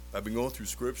I've been going through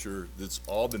scripture that's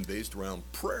all been based around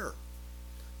prayer.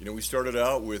 We started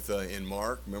out with in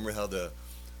Mark. Remember how the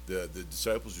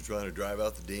disciples were trying to drive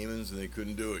out the demons and they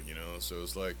couldn't do it. So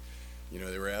it's like,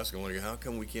 they were asking, well, how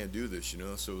come we can't do this?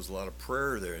 So it was a lot of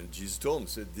prayer there, and Jesus told them,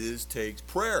 said, this takes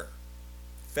prayer,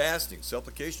 fasting,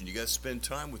 supplication. You got to spend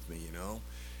time with me.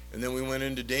 And then we went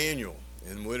into Daniel,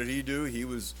 and what did he do? He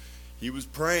was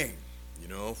praying,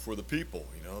 for the people,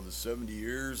 the 70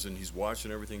 years, and he's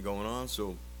watching everything going on.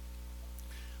 So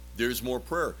there's more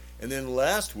prayer. And then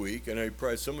last week, and I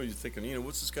probably some of you thinking,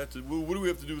 what's this got to? What do we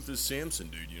have to do with this Samson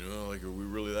dude? Like, are we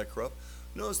really that corrupt?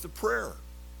 No, it's the prayer.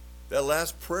 That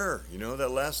last prayer,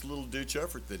 that last little ditch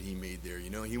effort that he made there.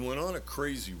 He went on a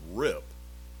crazy rip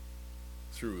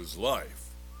through his life.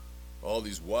 All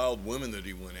these wild women that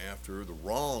he went after, the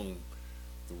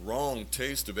wrong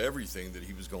taste of everything that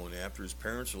he was going after. His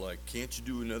parents are like, can't you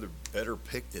do another better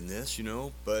pick than this?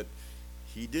 But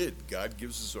he did. God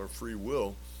gives us our free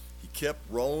will. He kept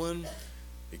rolling.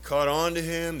 They caught on to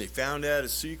him. They found out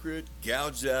his secret,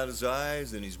 gouged out his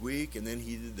eyes, and he's weak. And then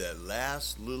he did that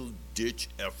last little ditch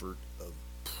effort of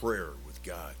prayer with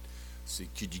God. Say,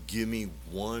 could you give me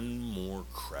one more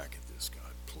crack at this,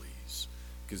 God, please?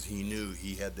 Because he knew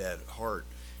he had that heart.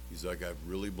 He's like, I've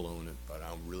really blown it, but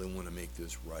I really want to make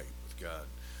this right with God.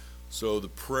 So the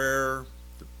prayer, and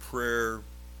the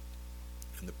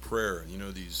prayer.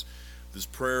 This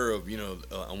prayer of,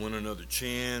 I want another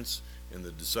chance. And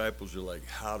the disciples are like,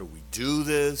 how do we do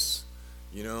this?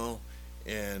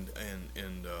 And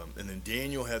then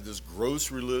Daniel had this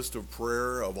grocery list of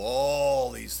prayer of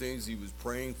all these things he was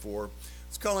praying for.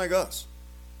 It's kind of like us.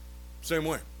 Same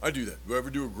way. I do that. You ever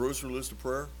do a grocery list of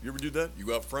prayer? You ever do that? You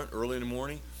go out front early in the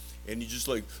morning and you just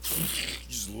like,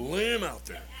 just lay them out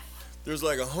there. There's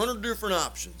like 100 different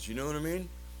options. You know what I mean?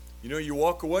 You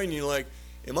walk away and you're like,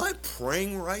 am I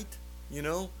praying right? And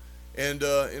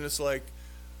it's like,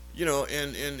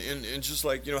 and just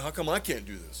like, how come I can't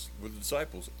do this with the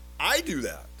disciples? I do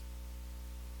that.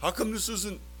 How come this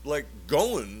isn't like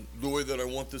going the way that I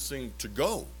want this thing to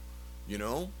go? And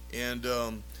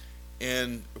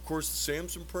of course the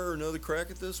Samson prayer, another crack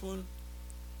at this one.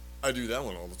 I do that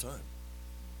one all the time.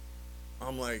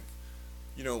 I'm like,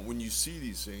 when you see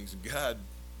these things, God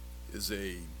is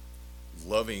a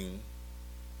loving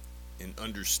and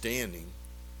understanding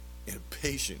and a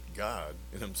patient God,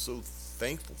 and I'm so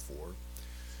thankful for.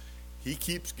 He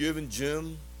keeps giving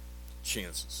Jim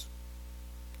chances,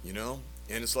 and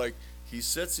it's like he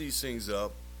sets these things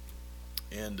up,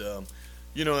 and and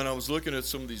I was looking at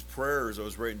some of these prayers. I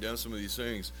was writing down some of these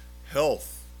things: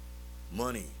 health,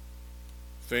 money,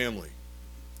 family,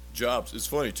 jobs. It's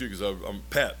funny too because I'm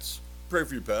pets. Pray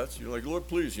for your pets. You're like, Lord,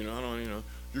 please, I don't,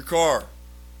 your car,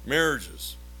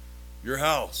 marriages, your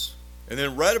house. And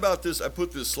then right about this, I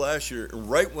put this slash here, and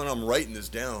right when I'm writing this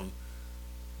down,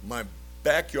 my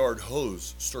backyard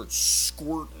hose starts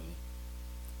squirting.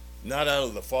 Not out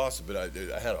of the faucet, but I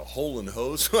had a hole in the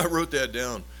hose, so I wrote that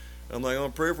down. I'm like, I'm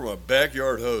going to pray for my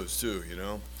backyard hose too,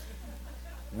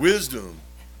 Wisdom,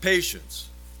 patience.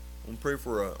 I'm going to pray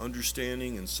for an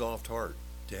understanding and soft heart,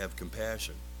 to have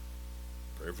compassion.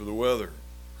 Pray for the weather,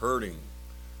 hurting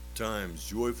times,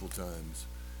 joyful times.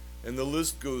 And the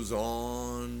list goes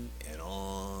on and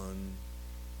on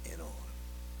and on.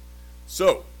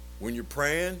 So, when you're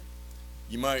praying,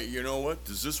 you might, what?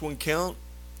 Does this one count?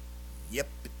 Yep,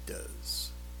 it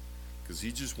does. Because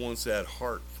he just wants that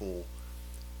heart full,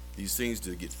 these things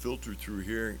to get filtered through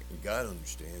here. And God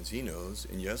understands. He knows.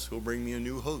 And yes, he'll bring me a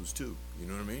new hose too. You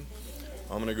know what I mean?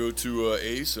 I'm going to go to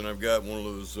Ace, and I've got one of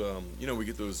those, we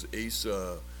get those Ace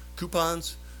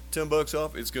coupons, $10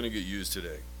 off. It's going to get used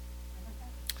today.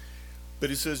 But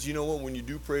he says, you know what, when you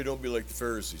do pray, don't be like the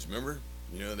Pharisees. Remember?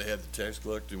 They had the tax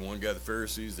collector, one guy, the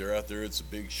Pharisees, they're out there, it's a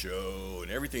big show,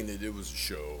 and everything they did was a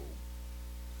show.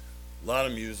 A lot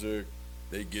of music,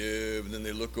 they give, and then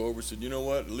they look over and said, you know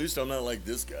what, at least I'm not like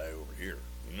this guy over here.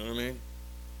 You know what I mean?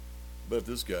 But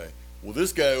this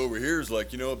guy over here is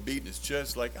like, beating his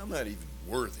chest like, I'm not even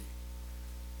worthy.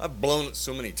 I've blown it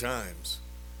so many times.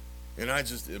 And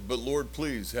but Lord,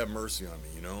 please have mercy on me,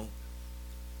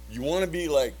 You want to be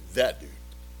like that dude.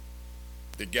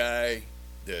 The guy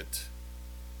that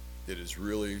is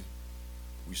really,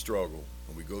 we struggle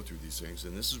and we go through these things.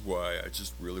 And this is why I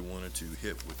just really wanted to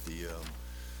hit with the,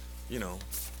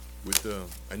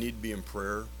 I need to be in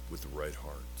prayer with the right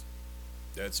heart.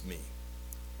 That's me.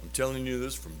 I'm telling you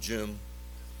this from Jim,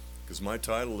 because my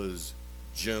title is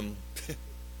Jim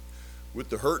with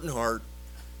the hurting heart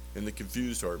and the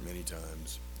confused heart many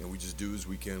times. And we just do as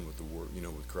we can with the word,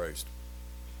 with Christ.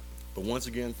 But once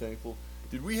again, thankful.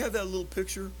 Did we have that little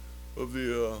picture of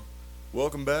the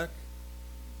welcome back?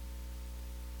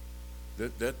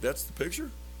 That's the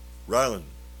picture? Ryland.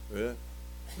 Yeah.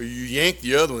 But you yank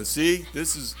the other one. See?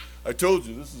 I told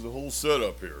you, this is a whole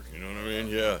setup here. You know what I mean?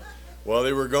 Yeah. While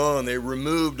they were gone, they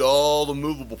removed all the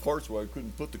movable parts where I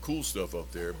couldn't put the cool stuff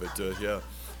up there. But, yeah.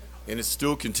 And it's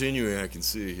still continuing, I can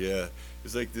see. Yeah.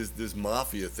 It's like this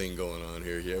mafia thing going on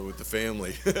here, yeah, with the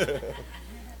family.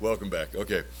 Welcome back.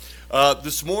 Okay.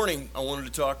 This morning, I wanted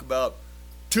to talk about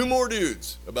two more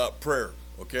dudes about prayer,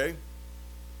 okay?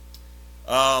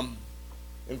 And,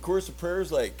 of course, the prayer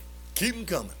is like, keep them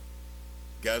coming.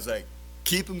 Guys, like,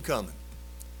 keep them coming.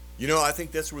 You know, I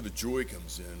think that's where the joy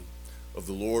comes in of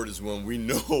the Lord, is when we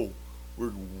know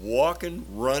we're walking,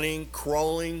 running,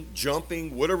 crawling,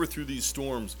 jumping, whatever through these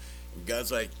storms. And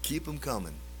God's like, keep them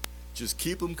coming. Just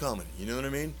keep them coming. You know what I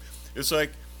mean? It's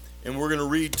like, and we're going to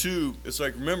read too, it's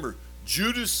like, remember,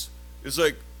 Judas is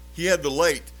like, he had the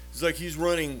light. It's like he's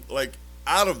running like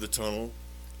out of the tunnel.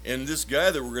 And this guy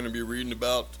that we're going to be reading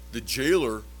about, the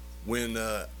jailer, when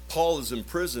Paul is in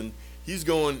prison, he's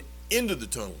going into the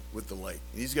tunnel with the light.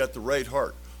 And he's got the right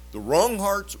heart. The wrong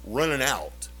heart's running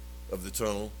out of the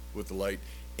tunnel with the light.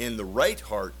 And the right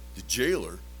heart, the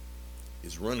jailer,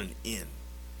 is running in.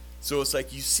 So it's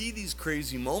like you see these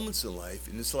crazy moments in life,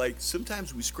 and it's like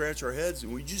sometimes we scratch our heads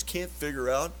and we just can't figure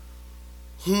out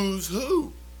who's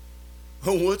who,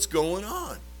 what's going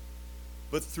on.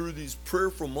 But through these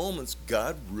prayerful moments,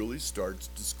 God really starts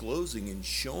disclosing and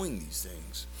showing these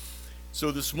things. So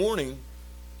this morning,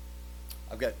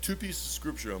 I've got two pieces of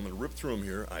scripture. I'm going to rip through them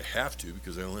here. I have to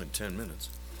because I only have 10 minutes.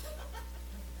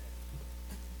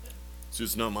 So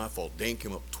it's not my fault. Dan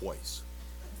came up twice.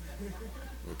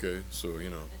 Okay, so,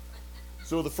 you know.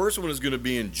 So the first one is going to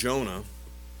be in Jonah.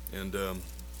 And,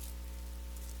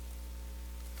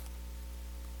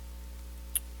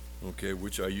 okay,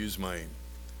 which I use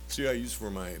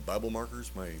for my Bible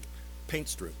markers, my paint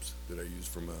strips that I use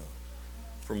from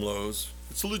Lowe's.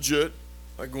 It's legit.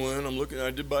 I go in, I'm looking, I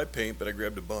did buy paint, but I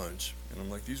grabbed a bunch, and I'm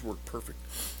like, these work perfect.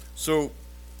 So,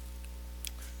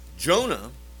 Jonah,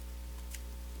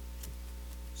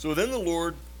 so then the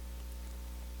Lord,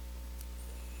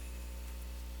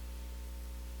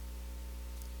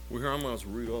 well, here I'm going to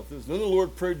read off this. Then the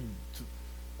Lord prayed,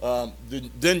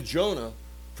 then Jonah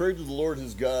prayed to the Lord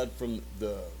his God from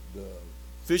the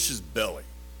fish's belly.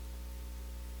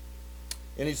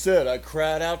 And he said, I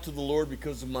cried out to the Lord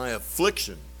because of my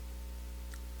affliction.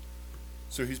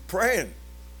 So he's praying.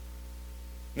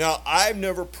 Now, I've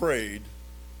never prayed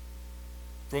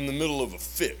from the middle of a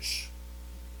fish.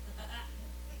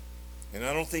 And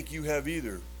I don't think you have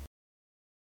either.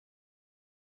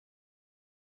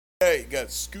 Hey,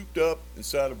 got scooped up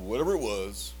inside of whatever it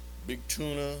was, big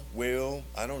tuna, whale,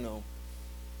 I don't know.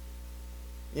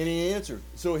 And he answered.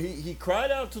 So he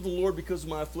cried out to the Lord because of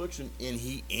my affliction, and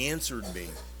he answered me.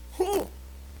 Huh.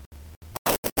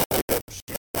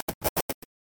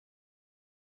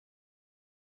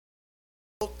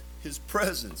 His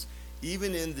presence,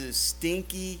 even in this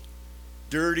stinky,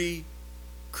 dirty,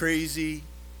 crazy,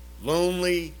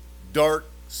 lonely, dark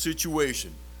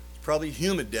situation. It's probably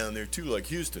humid down there too, like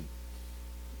Houston.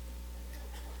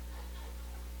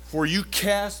 For you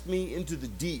cast me into the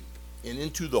deep and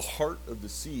into the heart of the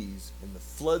seas, and the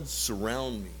floods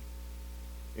surround me,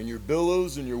 and your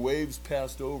billows and your waves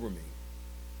passed over me.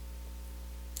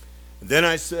 And then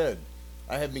I said,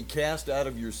 I have been cast out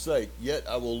of your sight, yet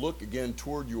I will look again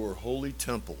toward your holy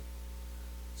temple.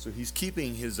 So he's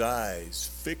keeping his eyes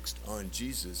fixed on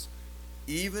Jesus,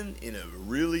 even in a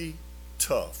really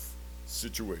tough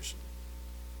situation.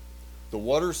 The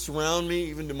waters surround me,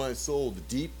 even to my soul. The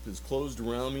deep is closed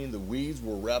around me, and the weeds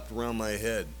were wrapped around my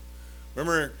head.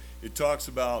 Remember, it talks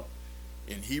about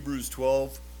in Hebrews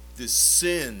 12, this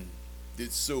sin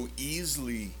that so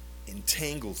easily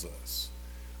entangles us.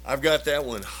 I've got that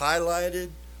one highlighted,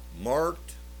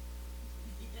 marked,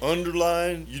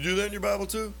 underlined. You do that in your Bible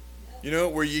too? You know,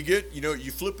 where you get, you know,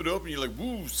 you flip it open, you're like,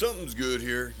 woo, something's good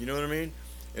here. You know what I mean?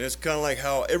 And it's kind of like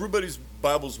how everybody's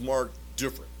Bible's marked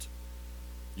different.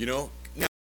 You know? Now,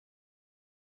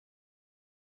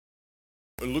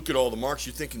 and look at all the marks,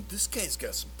 you're thinking, this guy's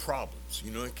got some problems,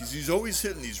 you know, because he's always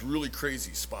hitting these really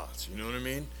crazy spots. You know what I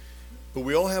mean? But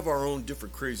we all have our own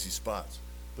different crazy spots.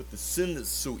 But the sin that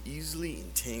so easily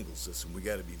entangles us, and we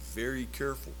got to be very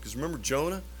careful. Because remember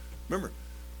Jonah? Remember,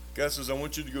 God says, I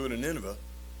want you to go to Nineveh,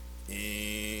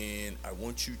 and I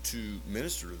want you to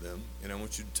minister to them, and I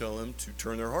want you to tell them to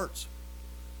turn their hearts.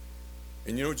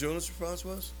 And you know what Jonah's response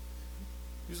was?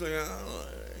 He's like, I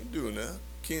ain't doing that.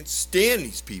 Can't stand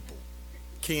these people.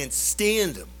 Can't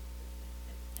stand them.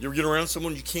 You ever get around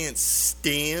someone you can't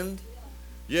stand?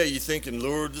 Yeah, you're thinking,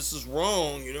 Lord, this is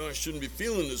wrong, you know, I shouldn't be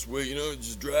feeling this way, you know, it's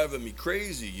just driving me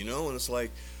crazy, you know, and it's like,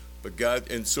 But God,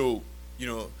 and so,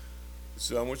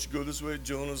 so I want you to go this way.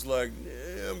 Jonah's like,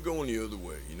 I'm going the other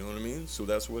way. You know what I mean? So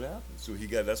that's what happened.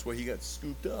 That's why he got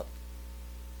scooped up.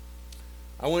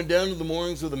 I went down to the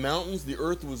moorings of the mountains. The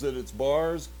earth was at its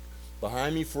bars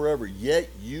behind me forever. Yet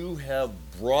you have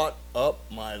brought up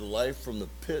my life from the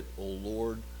pit, O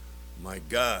Lord, my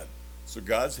God. So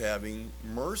God's having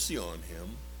mercy on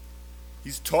him.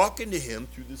 He's talking to him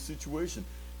through this situation.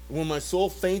 When my soul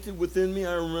fainted within me,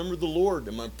 I remembered the Lord,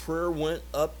 and my prayer went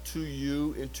up to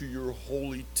you into your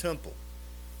holy temple.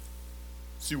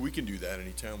 See, we can do that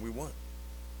anytime we want.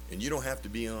 And you don't have to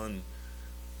be on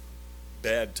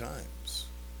bad times.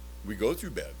 We go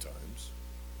through bad times.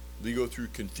 We go through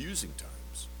confusing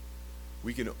times.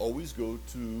 We can always go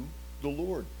to the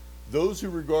Lord. Those who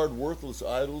regard worthless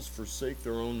idols forsake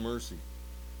their own mercy.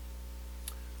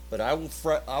 But I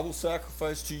will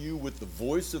sacrifice to you with the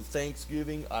voice of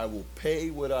thanksgiving. I will pay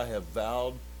what I have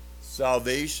vowed.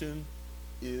 Salvation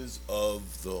is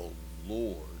of the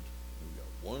Lord. We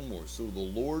got one more. So the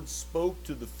Lord spoke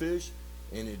to the fish,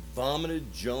 and it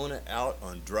vomited Jonah out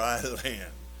on dry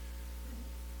land.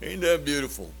 Ain't that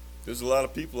beautiful? There's a lot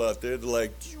of people out there that are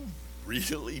like, do you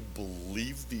really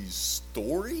believe these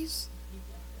stories?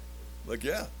 Like,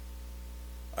 yeah,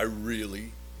 I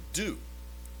really do.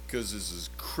 Because as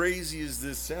crazy as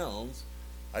this sounds,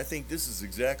 I think this is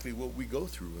exactly what we go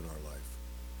through in our life.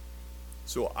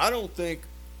 So I don't think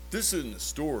this isn't a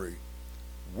story.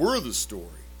 We're the story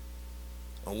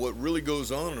on what really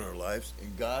goes on in our lives.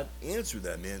 And God answered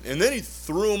that man. And then he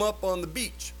threw him up on the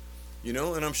beach, and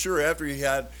I'm sure after he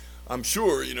had,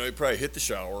 he probably hit the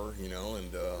shower,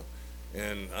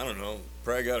 and I don't know,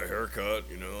 probably got a haircut,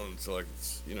 and it's like,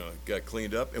 got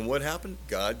cleaned up. And what happened?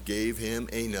 God gave him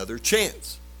another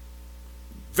chance.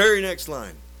 Very next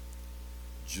line.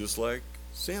 Just like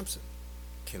Samson.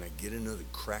 Can I get another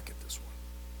crack at this one?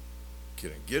 Can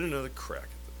I get another crack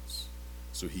at this?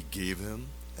 So he gave him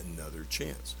another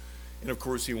chance. And of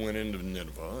course he went into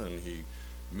Nineveh and he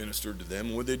ministered to them.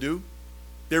 And what did they do?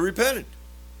 They repented.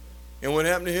 And what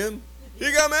happened to him?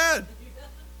 He got mad.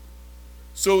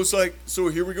 So it's like, so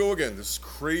here we go again. This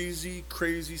crazy,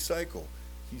 crazy cycle.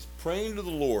 He's praying to the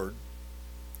Lord.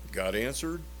 God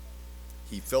answered.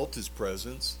 He felt his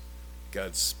presence.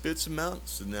 God spits him out.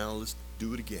 So now let's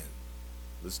do it again.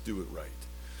 Let's do it right.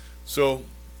 So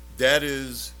that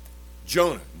is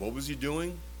Jonah. What was he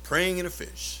doing? Praying in a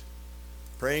fish.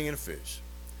 Praying in a fish.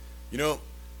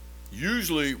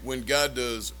 Usually when God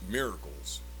does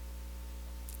miracles,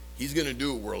 he's going to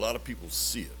do it where a lot of people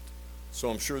see it. So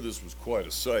I'm sure this was quite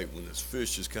a sight when this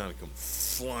fish just kind of come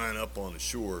flying up on the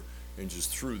shore and just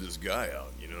threw this guy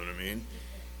out. You know what I mean?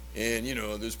 And,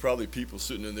 there's probably people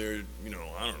sitting in there,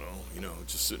 I don't know,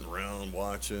 just sitting around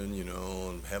watching,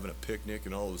 and having a picnic,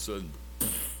 and all of a sudden,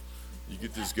 you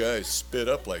get this guy spit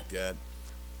up like that.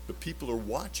 But people are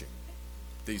watching.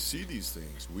 They see these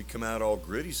things. We come out all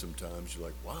gritty sometimes. You're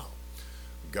like, wow,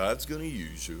 God's going to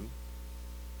use you.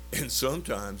 And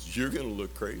sometimes you're going to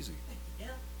look crazy. Yeah.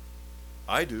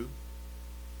 I do.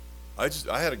 I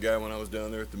had a guy when I was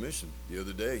down there at the mission the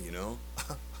other day,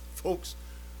 Folks,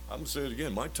 I'm going to say it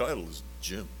again. My title is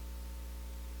Jim.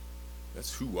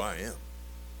 That's who I am.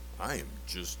 I am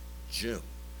just Jim.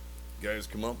 Guys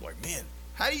come up like, man,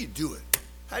 how do you do it?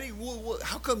 How do you,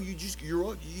 how come you do,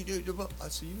 I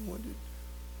said, you know what, dude?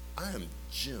 I am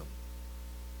Jim.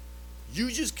 You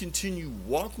just continue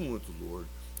walking with the Lord.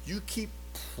 You keep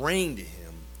praying to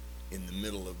him in the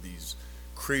middle of these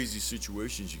crazy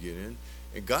situations you get in.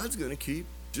 And God's going to keep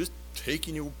just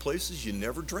taking you places you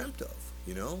never dreamt of,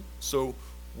 So,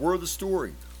 we're the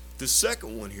story. The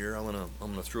second one here, I'm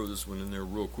gonna throw this one in there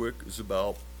real quick, is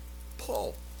about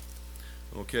Paul.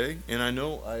 Okay, and I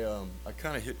know I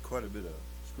kind of hit quite a bit of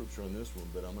scripture on this one,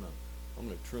 but I'm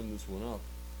gonna trim this one up.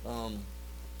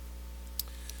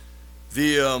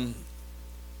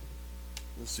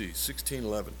 Let's see,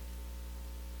 16:11.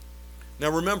 Now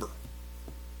remember,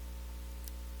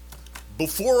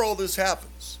 before all this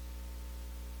happens,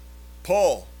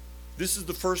 Paul, this is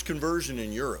the first conversion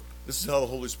in Europe. This is how the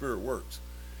Holy Spirit works.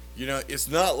 It's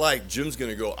not like Jim's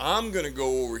going to go, I'm going to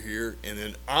go over here, and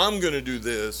then I'm going to do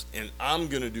this, and I'm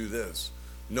going to do this.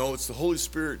 No, it's the Holy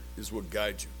Spirit is what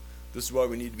guides you. This is why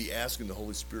we need to be asking the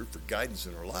Holy Spirit for guidance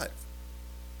in our life.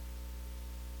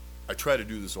 I try to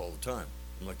do this all the time.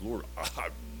 I'm like, Lord, I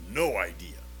have no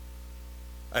idea.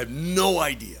 I have no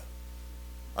idea.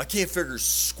 I can't figure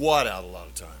squat out a lot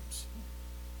of times.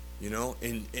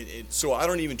 And so I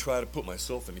don't even try to put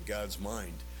myself into God's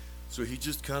mind. So he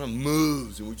just kind of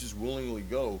moves, and we just willingly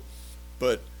go.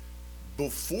 But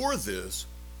before this,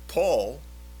 Paul,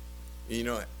 they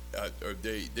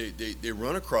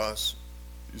run across,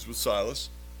 he's with Silas,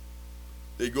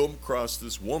 they go across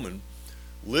this woman,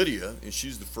 Lydia, and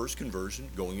she's the first conversion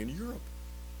going into Europe.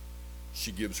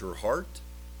 She gives her heart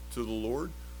to the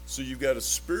Lord. So you've got a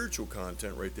spiritual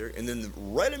content right there. And then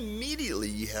right immediately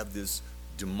you have this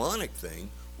demonic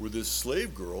thing where this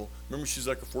slave girl, remember she's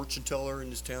like a fortune teller in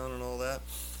this town and all that?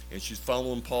 And she's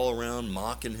following Paul around,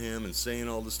 mocking him and saying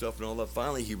all this stuff and all that.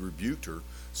 Finally, he rebuked her.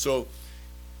 So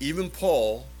even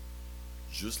Paul,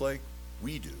 just like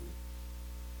we do,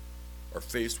 are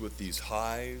faced with these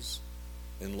highs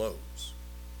and lows.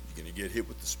 You're going to get hit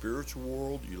with the spiritual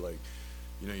world. You're like,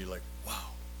 wow,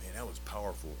 man, that was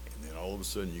powerful. And then all of a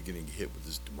sudden, you're getting hit with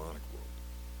this demonic world.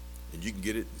 And you can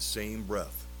get it in the same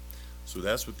breath. So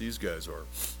that's what these guys are.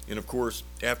 And of course,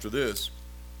 after this,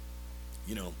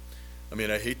 I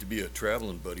hate to be a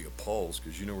traveling buddy of Paul's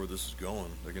because you know where this is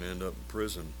going. They're going to end up in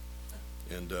prison.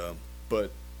 And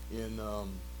but in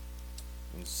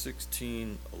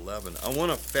 1611, I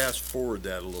want to fast forward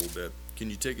that a little bit. Can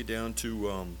you take it down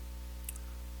to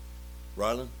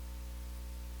Ryland?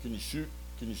 Can you shoot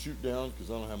down?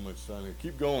 Because I don't have much time here.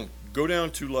 Keep going. Go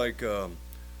down to like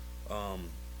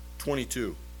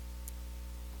 22.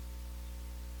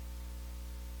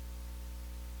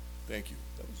 Thank you.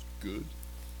 That was good.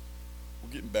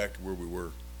 We're getting back to where we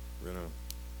were. Right on.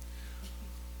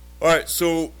 All right.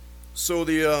 So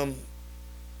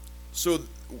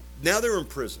now they're in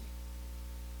prison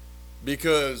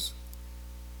because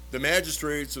the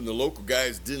magistrates and the local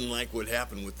guys didn't like what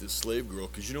happened with this slave girl.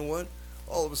 Because you know what?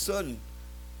 All of a sudden,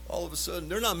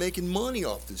 they're not making money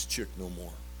off this chick no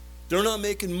more. They're not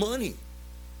making money,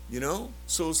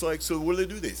 So it's like, so what do?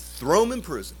 They throw him in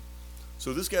prison.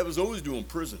 So this guy was always doing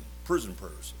prison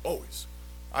prayers, always.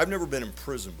 I've never been in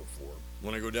prison before.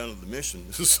 When I go down to the mission,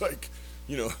 it's like,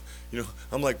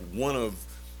 I'm like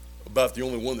about the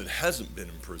only one that hasn't been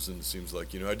in prison. It seems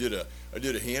like, I did a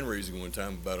hand raising one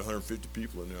time, about 150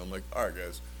 people in there. I'm like, all right,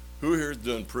 guys, who here has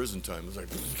done prison time? It's like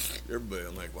everybody.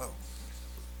 I'm like, wow.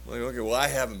 I'm like, okay, well, I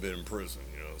haven't been in prison,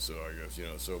 so I guess,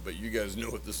 but you guys know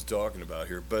what this is talking about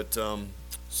here. But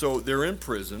so they're in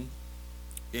prison,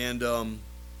 and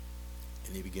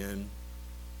they began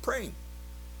praying.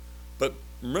 But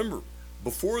remember,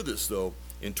 before this, though,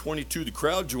 in 22, the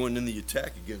crowd joined in the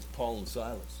attack against Paul and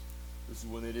Silas. This is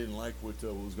when they didn't like what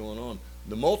was going on.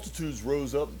 The multitudes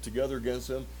rose up together against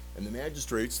them, and the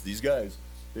magistrates, these guys,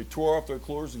 they tore off their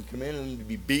clothes and commanded them to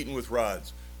be beaten with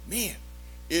rods. Man,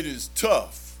 it is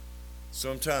tough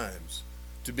sometimes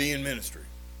to be in ministry.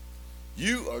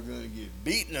 You are going to get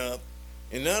beaten up,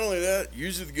 and not only that,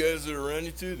 usually the guys that are around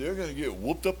you too, they're going to get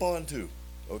whooped up on too,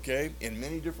 okay, in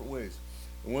many different ways.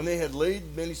 And when they had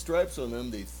laid many stripes on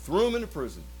them, they threw them into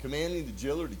prison, commanding the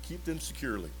jailer to keep them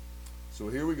securely. So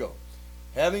here we go.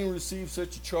 Having received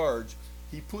such a charge,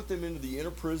 he put them into the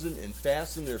inner prison and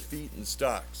fastened their feet in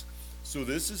stocks. So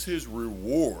this is his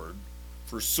reward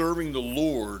for serving the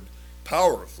Lord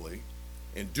powerfully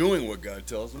and doing what God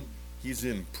tells him. He's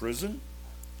in prison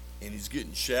and he's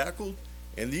getting shackled,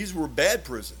 and these were bad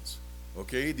prisons.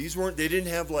 Okay, they didn't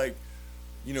have like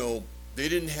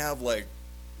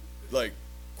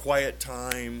quiet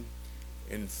time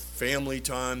and family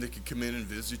time. They could come in and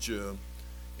visit you,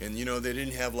 and they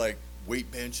didn't have like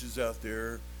weight benches out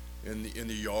there in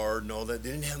the yard and all that. They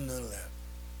didn't have none of that.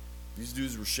 These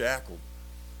dudes were shackled.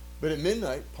 But at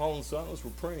midnight, Paul and Silas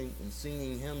were praying and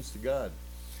singing hymns to God.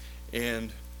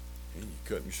 And you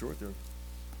cut me short there.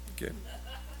 Okay.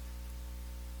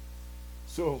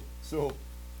 So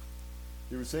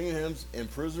they were singing hymns, and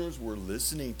prisoners were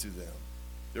listening to them.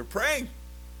 They're praying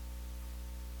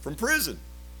from prison.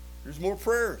 Here's more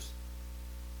prayers.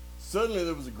 Suddenly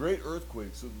there was a great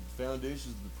earthquake, so that the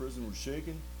foundations of the prison were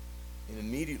shaken, and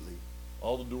immediately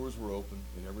all the doors were open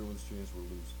and everyone's chains were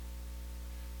loosed.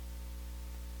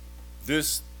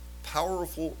 This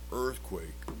powerful earthquake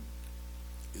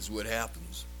is what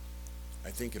happens, I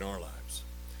think, in our lives.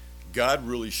 God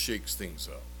really shakes things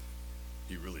up.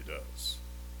 He really does.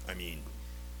 I mean,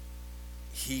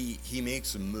 he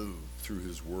makes a move through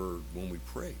his word when we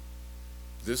pray.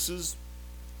 This is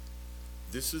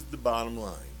the bottom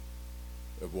line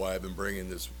of why I've been bringing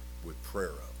this with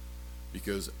prayer up,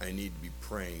 because I need to be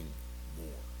praying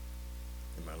more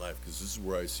in my life, because this is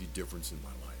where I see difference in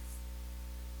my life.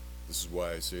 This is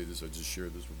why I say this. I just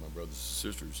shared this with my brothers and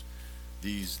sisters.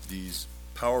 These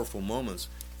powerful moments,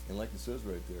 and like it says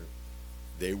right there,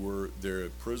 their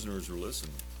prisoners are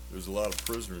listening. There's a lot of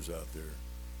prisoners out there.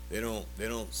 They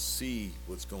don't see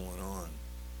what's going on,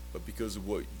 but because of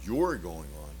what you're going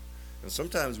on, and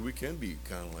sometimes we can be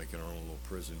kind of like in our own little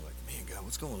prison, like, man, God,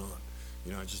 what's going on?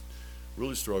 I just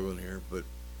really struggling here. But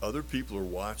other people are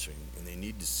watching, and they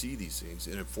need to see these things,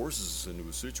 and it forces us into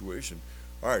a situation.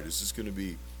 All right, is this going to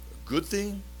be a good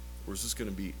thing, or is this going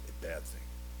to be a bad thing?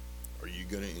 Are you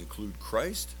going to include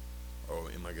Christ, or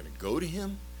am I going to go to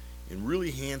him and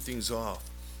really hand things off?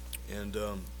 And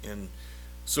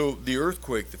so the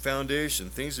earthquake, the foundation,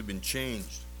 things have been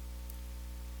changed.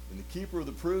 And the keeper of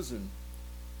the prison,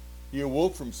 he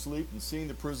awoke from sleep and seeing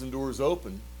the prison doors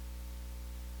open,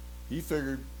 he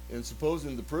figured, and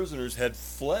supposing the prisoners had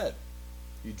fled,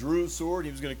 he drew his sword,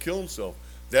 he was going to kill himself.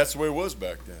 That's the way it was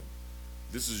back then.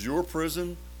 This is your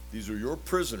prison. These are your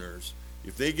prisoners.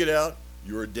 If they get out,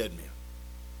 you're a dead man.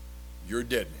 You're a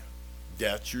dead man.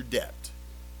 That's your debt.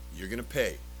 You're going to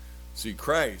pay. See,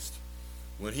 Christ,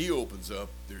 when he opens up,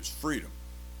 there's freedom.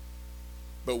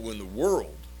 But when the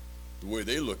world, the way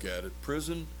they look at it,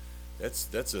 prison,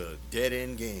 that's a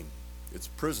dead-end game. It's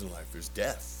prison life. There's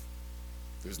death.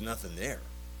 There's nothing there.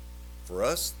 For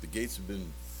us, the gates have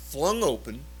been flung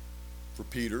open for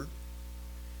Peter.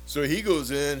 So he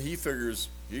goes in, he figures,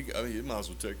 he might as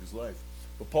well take his life.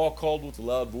 But Paul called with a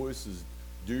loud voice, says,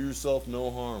 do yourself no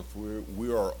harm, for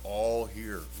we are all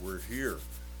here. We're here.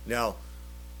 Now,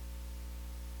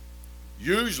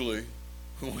 usually,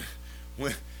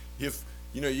 if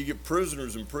you get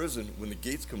prisoners in prison, when the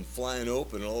gates come flying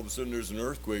open and all of a sudden there's an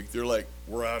earthquake, they're like,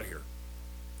 we're out of here.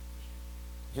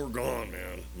 We're gone,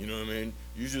 man. You know what I mean?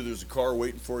 Usually there's a car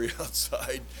waiting for you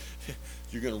outside.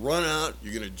 You're going to run out,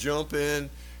 you're going to jump in,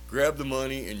 grab the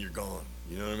money, and you're gone.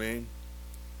 You know what I mean?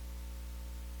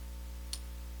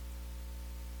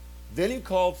 Then he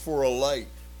called for a light,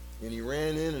 and he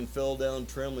ran in and fell down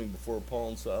trembling before Paul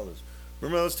and Silas.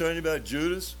 Remember I was telling you about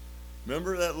Judas?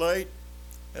 Remember that light?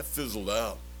 That fizzled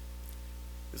out.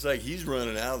 It's like he's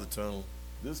running out of the tunnel.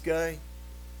 This guy,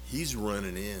 he's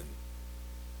running in.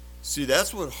 See,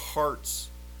 that's what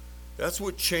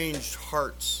changed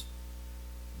hearts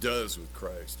does with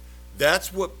Christ.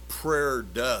 That's what prayer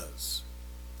does.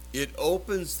 It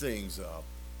opens things up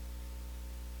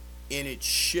and it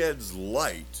sheds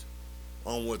light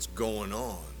on what's going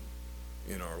on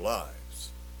in our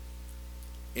lives.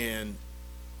 And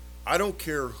I don't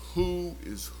care who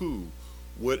is who,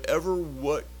 what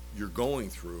you're going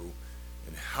through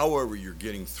and however you're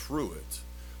getting through it,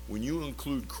 when you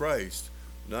include Christ,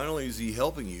 not only is he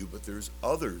helping you, but there's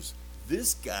others.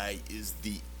 This guy is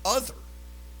the other.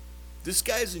 This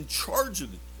guy is in charge of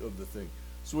the thing.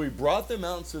 So he brought them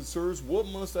out and said, sirs, what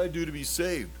must I do to be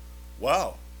saved?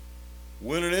 Wow.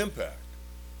 What an impact.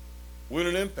 What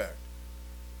an impact.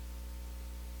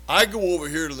 I go over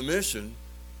here to the mission,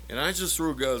 and I just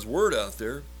throw God's word out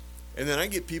there, and then I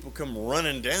get people come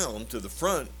running down to the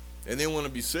front, and they want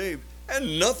to be saved. It had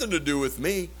nothing to do with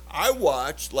me. I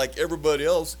watched, like everybody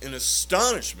else, in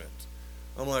astonishment.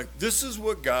 I'm like, this is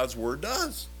what God's word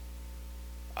does.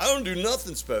 I don't do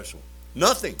nothing special.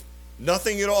 Nothing.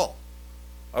 Nothing at all.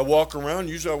 I walk around,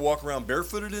 usually I walk around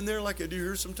barefooted in there like I do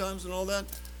here sometimes and all that.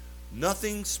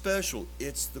 Nothing special.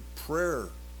 It's the prayer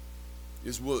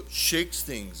is what shakes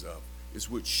things up. It's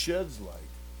what sheds light.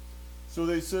 So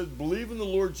they said, believe in the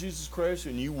Lord Jesus Christ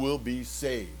and you will be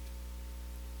saved.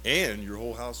 And your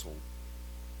whole household.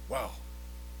 Wow.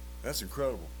 That's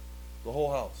incredible. The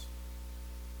whole house.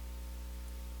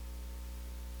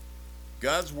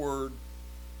 God's word.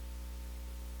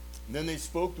 And then they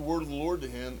spoke the word of the Lord to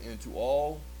him and to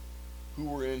all who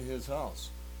were in his house.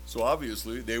 So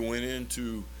obviously they went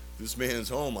into this man's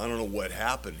home. I don't know what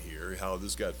happened here, how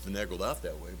this got finagled out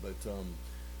that way, but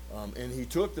and he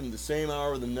took them the same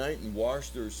hour of the night and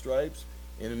washed their stripes,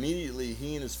 and immediately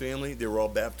he and his family, they were all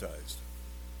baptized.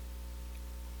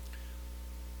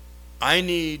 I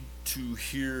need to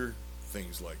hear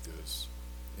things like this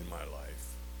in my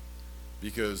life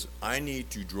because I need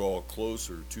to draw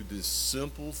closer to this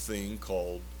simple thing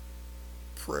called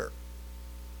prayer.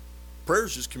 Prayer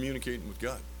is just communicating with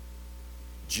God.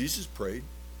 Jesus prayed.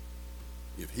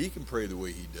 If he can pray the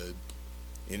way he did,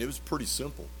 and it was pretty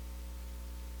simple,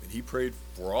 and he prayed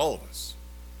for all of us,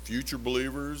 future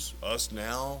believers, us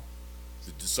now,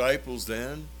 the disciples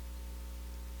then.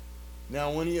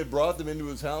 Now when he had brought them into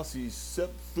his house, he set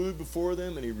food before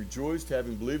them, and he rejoiced,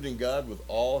 having believed in God with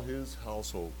all his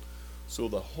household. So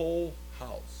the whole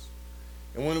house.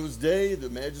 And when it was day, the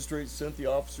magistrate sent the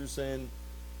officers, saying,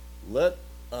 let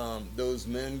those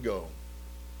men go.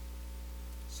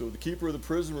 So the keeper of the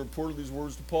prison reported these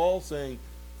words to Paul, saying,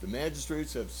 the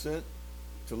magistrates have sent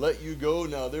to let you go.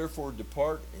 Now therefore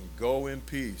depart and go in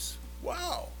peace.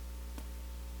 Wow.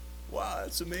 Wow,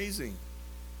 that's amazing.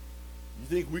 You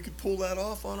think we could pull that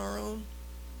off on our own?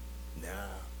 Nah.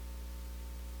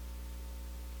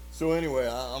 So anyway,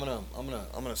 I'm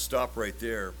gonna stop right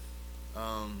there.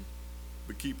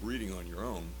 But keep reading on your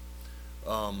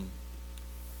own.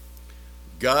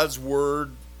 God's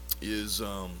word is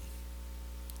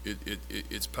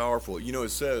It's powerful. You know, it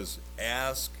says,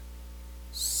 ask,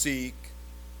 seek,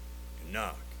 and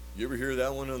knock. You ever hear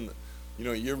that one on the,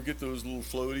 you ever get those little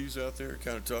floaties out there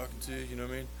kind of talking to you, you know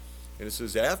what I mean? And it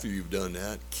says, after you've done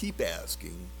that, keep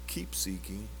asking, keep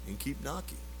seeking, and keep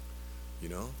knocking. You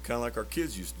know, kind of like our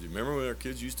kids used to do. Remember when our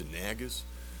kids used to nag us?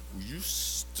 Will you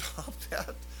stop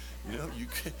that? You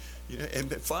can, and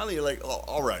then finally you're like, oh,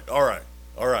 all right, all right,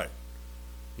 all right.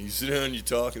 You sit down, you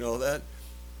talk and all that.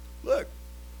 Look,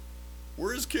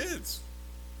 we're his kids.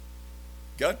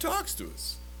 God talks to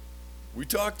us. We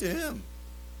talk to him.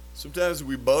 Sometimes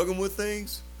we bug him with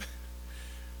things.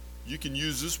 You can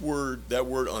use that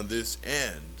word on this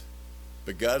end,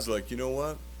 but God's like, you know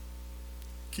what?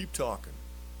 Keep talking.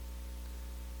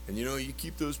 And you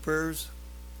keep those prayers,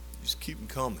 you just keep them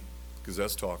coming, because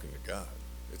that's talking to God.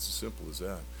 It's as simple as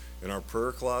that. In our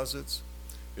prayer closets,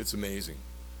 it's amazing.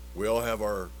 We all have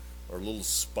our little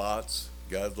spots.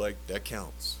 God's like, that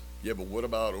counts. Yeah, but what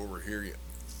about over here? Yeah,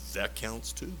 that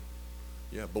counts too.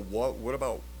 Yeah, but what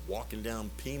about walking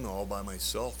down Pima all by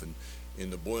myself and in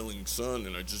the boiling sun,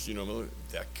 and I just,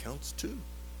 that counts too.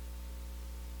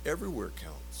 Everywhere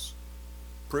counts.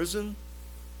 Prison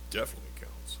definitely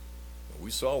counts.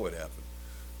 We saw what happened.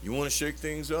 You want to shake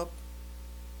things up?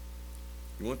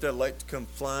 You want that light to come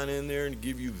flying in there and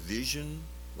give you vision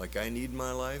like I need in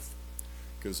my life?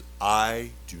 Because I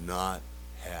do not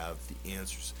have the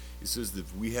answers. It says that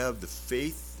we have the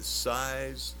faith the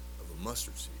size of a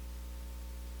mustard seed.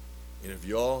 And if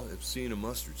y'all have seen a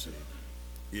mustard seed,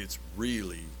 it's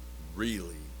really,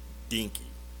 really dinky.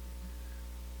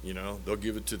 They'll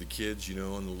give it to the kids, in the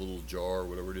little jar or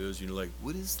whatever it is. You're like,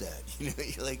 what is that?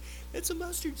 You're like, it's a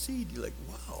mustard seed. You're like,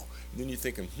 wow. And then you're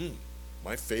thinking,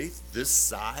 my faith, this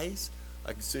size,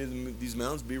 I can say these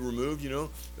mountains be removed,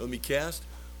 let me cast.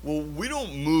 Well, we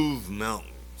don't move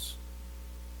mountains,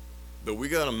 but we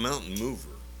got a mountain mover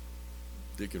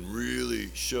that can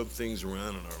really shove things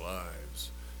around in our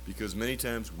lives, because many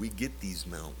times we get these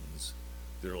mountains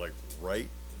that are like right in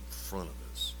front of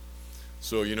us.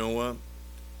 So you know what?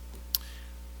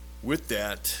 With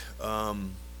that, that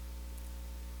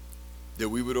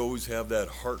we would always have that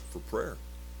heart for prayer.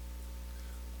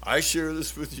 I share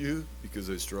this with you because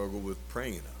I struggle with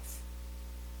praying enough,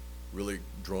 really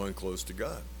drawing close to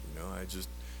God.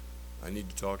 I need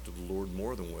to talk to the Lord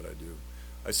more than what I do.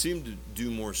 I seem to do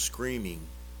more screaming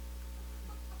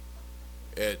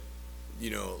at,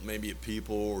 maybe at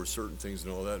people or certain things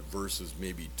and all that, versus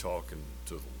maybe talking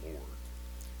to the Lord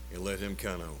and let him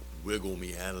kind of wiggle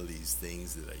me out of these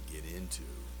things that I get into.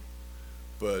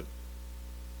 But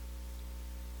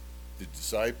the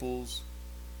disciples,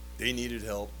 they needed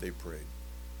help. They prayed.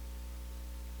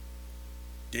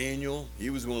 Daniel, he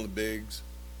was one of the bigs.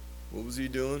 What was he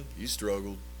doing? He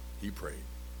struggled. He prayed.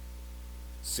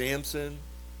 Samson,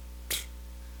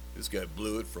 this guy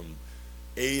blew it from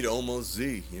A to almost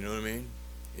Z, you know what I mean?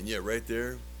 And yet right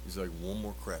there, he's like, one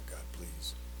more crack, God,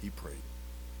 please. He prayed.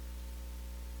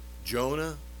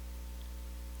 Jonah,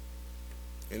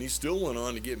 and he still went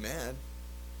on to get mad.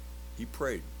 He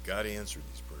prayed. God answered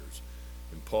these prayers.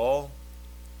 And Paul,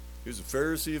 he was a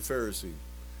Pharisee of Pharisee.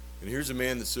 And here's a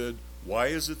man that said, why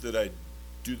is it that I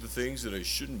do the things that I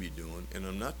shouldn't be doing, and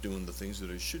I'm not doing the things that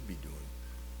I should be doing?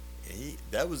 And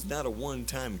that was not a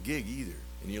one-time gig either.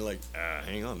 And you're like,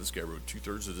 hang on, this guy wrote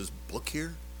 2/3 of this book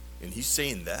here, and he's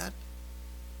saying that?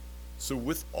 So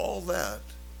with all that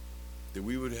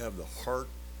we would have the heart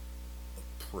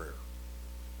of prayer.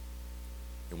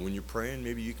 And when you're praying,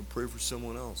 maybe you can pray for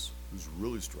someone else who's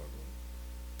really struggling.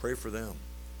 Pray for them.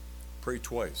 Pray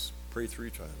twice. Pray 3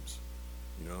 times.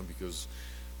 Because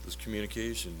this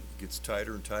communication gets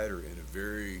tighter and tighter in a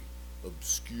very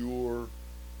obscure,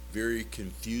 very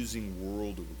confusing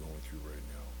world that we're going through right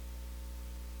now.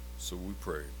 So we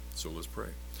pray. So let's pray.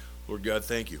 Lord God,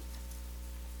 thank you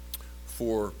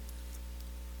for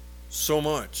so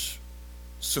much,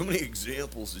 so many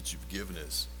examples that you've given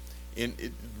us. And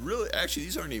it really, actually,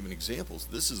 these aren't even examples.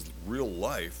 This is real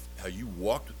life, how you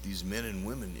walked with these men and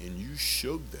women and you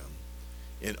showed them.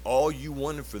 And all you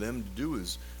wanted for them to do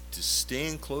is to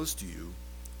stand close to you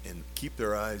and keep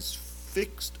their eyes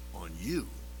fixed on you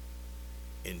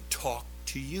and talk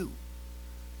to you.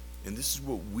 And this is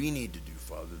what we need to do,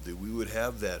 Father, that we would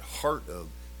have that heart of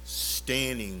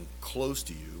standing close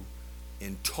to you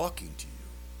and talking to you.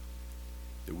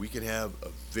 That we can have a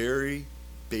very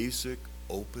basic,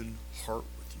 open heart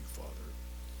with you, Father.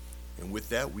 And with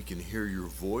that, we can hear your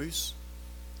voice,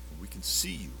 and we can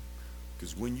see you.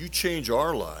 Because when you change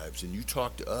our lives and you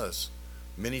talk to us,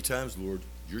 many times, Lord,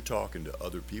 you're talking to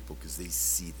other people because they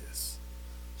see this.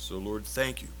 So, Lord,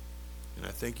 thank you. And I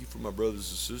thank you for my brothers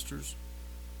and sisters.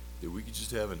 that we could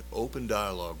just have an open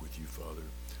dialogue with you, Father,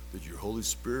 that your Holy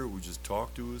Spirit would just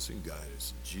talk to us and guide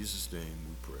us. In Jesus' name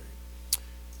we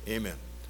pray. Amen.